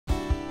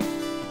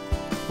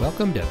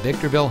Welcome to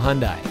Victorville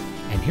Hyundai,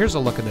 and here's a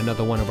look at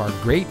another one of our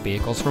great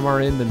vehicles from our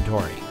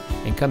inventory,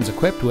 and comes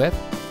equipped with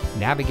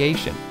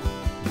navigation,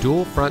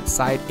 dual front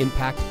side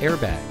impact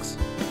airbags,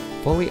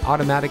 fully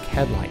automatic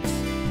headlights,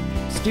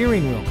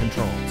 steering wheel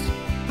controls,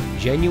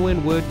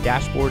 genuine wood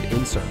dashboard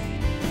insert,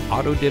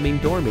 auto dimming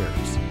door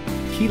mirrors,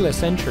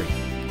 keyless entry,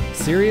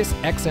 Sirius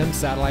XM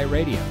satellite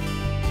radio,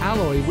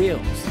 alloy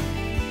wheels,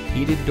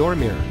 heated door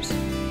mirrors,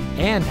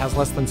 and has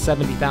less than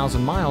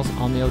 70,000 miles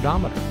on the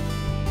odometer.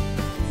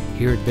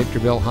 Here at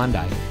Victorville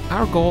Hyundai,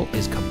 our goal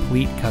is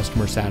complete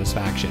customer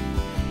satisfaction.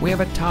 We have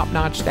a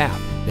top-notch staff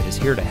that is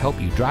here to help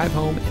you drive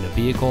home in a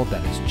vehicle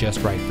that is just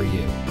right for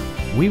you.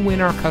 We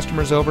win our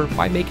customers over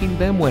by making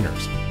them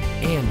winners.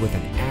 And with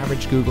an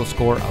average Google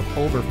score of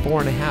over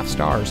 4.5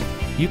 stars,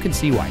 you can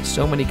see why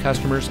so many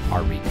customers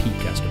are repeat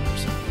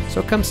customers.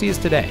 So come see us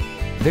today.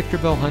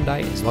 Victorville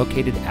Hyundai is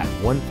located at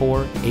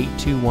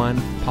 14821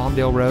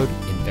 Palmdale Road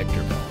in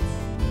Victorville.